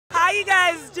you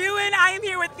guys doing? I am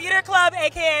here with Theater Club,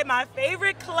 aka my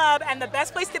favorite club, and the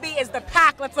best place to be is the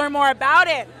Pack. Let's learn more about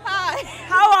it. Hi.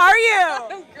 How are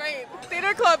you? I'm great.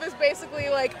 Theater Club is basically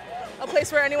like a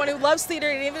place where anyone who loves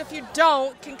theater, and even if you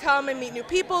don't, can come and meet new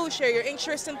people who share your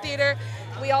interest in theater.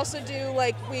 We also do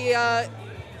we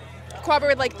cooperate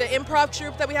with like the improv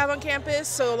troupe that we have on campus,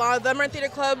 so a lot of them are in Theater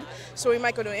Club, so we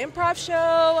might go to an improv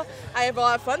show. I have a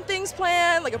lot of fun things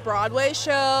planned, like a Broadway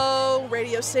show,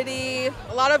 Radio City,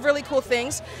 a lot of really cool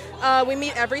things. We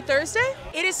meet every Thursday.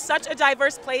 It is such a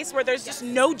diverse place where there's just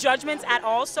no judgments at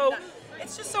all, so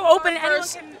it's just so open.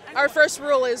 Our first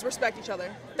rule is respect each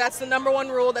other. That's the number one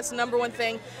rule, that's the number one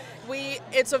thing.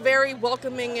 It's a very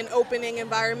welcoming and opening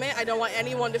environment. I don't want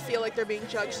anyone to feel like they're being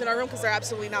judged in our room because they're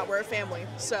absolutely not. We're a family.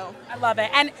 So I love it.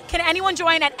 And can anyone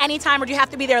join at any time, or do you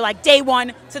have to be there like day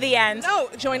one to the end? No,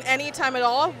 join any time at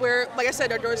all. Like I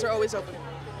said, our doors are always open.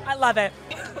 I love it.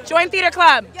 Join Theater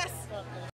Club. Yes.